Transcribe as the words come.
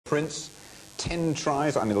Prince. 10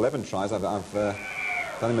 tries, 11 tries. I've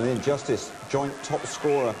done him an injustice. Joint top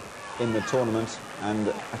scorer in the tournament, and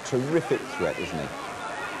a terrific threat, isn't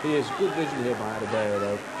he? He is. Good vision here by Adebayo,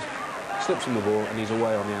 though. Slips in the ball, and he's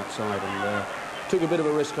away on the outside, and took a bit of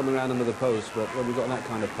a risk coming around under the post, but when we've got that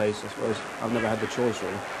kind of pace, I suppose I've never had the choice,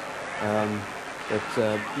 really. But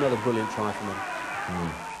another brilliant try from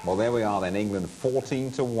him. Well, there we are then. England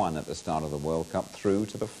 14-1 at the start of the World Cup, through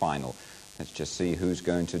to the final. Let's just see who's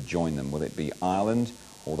going to join them. Will it be Ireland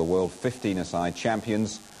or the world 15-a-side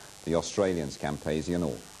champions, the Australians, Campese and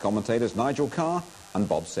all? Commentators Nigel Carr and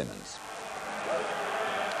Bob Simmons.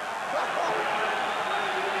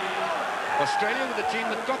 Australia with the team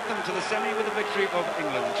that got them to the semi with the victory of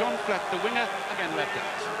England. John Flett, the winger, again left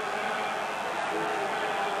out.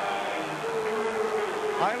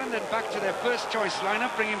 Ireland then back to their first choice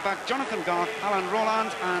lineup, bringing back Jonathan Garth, Alan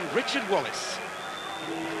Rowland and Richard Wallace.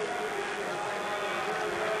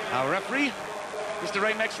 Our referee, Mr.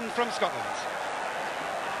 Ray Mexon from Scotland.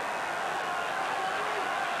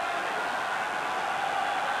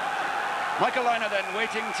 Michael Lynagh then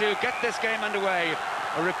waiting to get this game underway.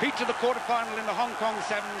 A repeat to the quarter-final in the Hong Kong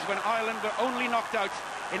Sevens when Ireland were only knocked out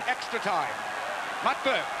in extra time. Matt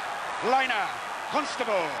Burke, Lynagh,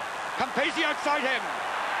 Constable, Campese outside him,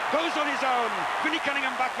 goes on his own. Vinnie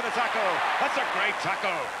Cunningham back for the tackle. That's a great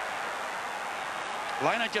tackle.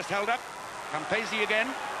 Lynagh just held up. Campese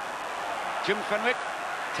again. Jim Fenwick,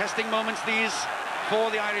 testing moments these for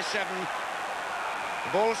the Irish Seven.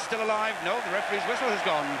 The ball's still alive. No, the referee's whistle has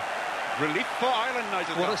gone. Relief for Ireland,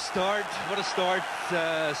 Nigel. What a start, what a start.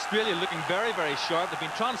 Australia looking very, very sharp. They've been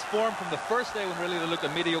transformed from the first day when really they looked a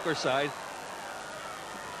mediocre side.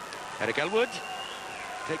 Eric Elwood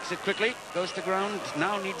takes it quickly, goes to ground,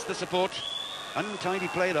 now needs the support. Untidy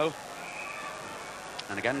play, though.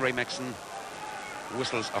 And again, Ray Mexon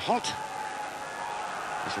whistles a halt.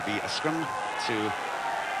 This will be a scrum to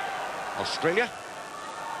Australia.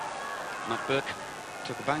 Matt Burke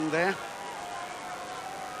took a bang there.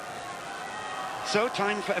 So,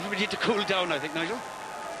 time for everybody to cool down, I think, Nigel.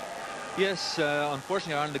 Yes,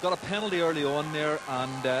 unfortunately, Ireland, they got a penalty early on there,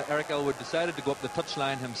 and Eric Elwood decided to go up the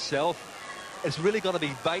touchline himself. It's really got to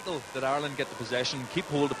be vital that Ireland get the possession, keep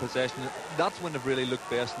hold of possession. That's when they've really looked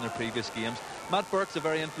best in their previous games. Matt Burke's a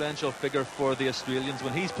very influential figure for the Australians.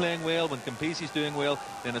 When he's playing well, when Campese's doing well,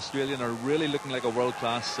 then Australian are really looking like a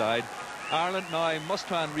world-class side. Ireland now must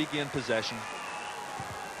try and regain possession.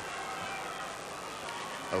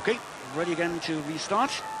 OK, ready again to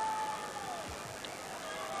restart.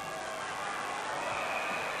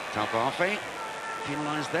 Taupafe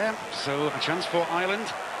penalised there, so a chance for Ireland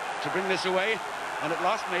to bring this away and at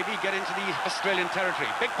last maybe get into the Australian territory.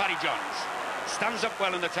 Big Paddy Johns stands up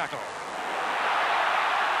well in the tackle.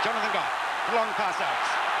 Jonathan Garth, long pass out.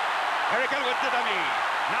 Eric Elwood, the dummy,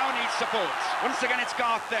 now needs support. Once again it's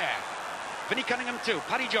Garth there. Vinnie Cunningham too,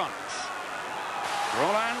 Paddy Johns.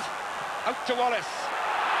 Rowland, out to Wallace.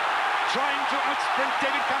 Trying to outsprint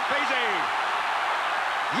David Campese.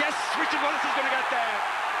 Yes, Richard Wallace is going to get there.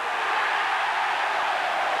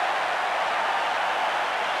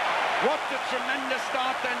 What a tremendous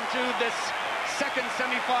start then to this second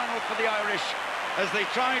semi-final for the Irish as they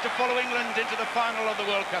try to follow England into the final of the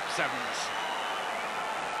World Cup Sevens.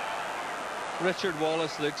 Richard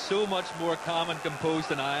Wallace looks so much more calm and composed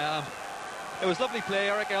than I am. It was lovely play.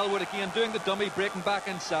 Eric Elwood again doing the dummy, breaking back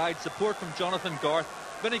inside, support from Jonathan Garth.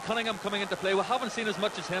 Vinnie Cunningham coming into play. We haven't seen as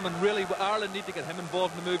much as him, and really Ireland need to get him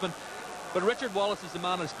involved in the movement. But Richard Wallace is the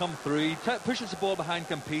man who's come through. He pushes the ball behind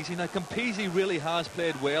Campese. Now, Campese really has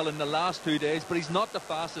played well in the last 2 days, but he's not the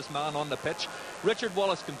fastest man on the pitch. Richard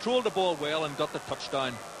Wallace controlled the ball well and got the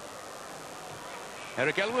touchdown.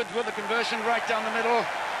 Eric Elwood with the conversion right down the middle.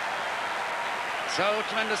 So,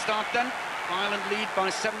 tremendous start then. Ireland lead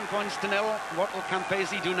by 7 points to 0. What will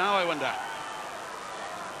Campese do now, I wonder?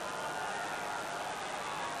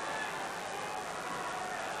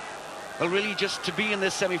 Well, really, just to be in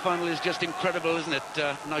this semi-final is just incredible, isn't it,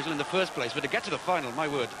 Nigel, in the first place? But to get to the final, my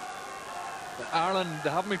word. Ireland,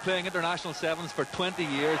 they haven't been playing international sevens for 20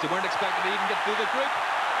 years. They weren't expected to even get through the group.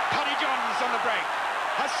 Paddy Johns on the break.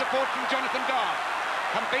 Has support from Jonathan Garth.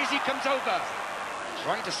 Campese comes over.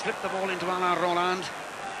 Trying to slip the ball into Alain Rowland.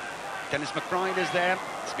 Dennis McBride is there.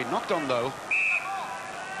 It's been knocked on, though.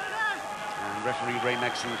 And referee Ray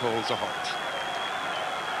Mexon calls a halt.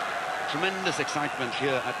 Tremendous excitement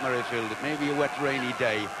here at Murrayfield. It may be a wet, rainy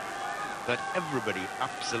day, but everybody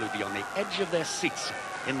absolutely on the edge of their seats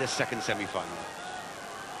in this second semi-final.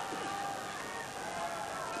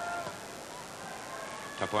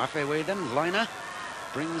 Tapuafe away then. Lynagh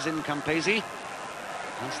brings in Campese.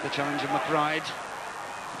 That's the challenge of McBride.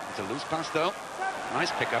 It's a loose pass, though.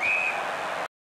 Nice pick-up.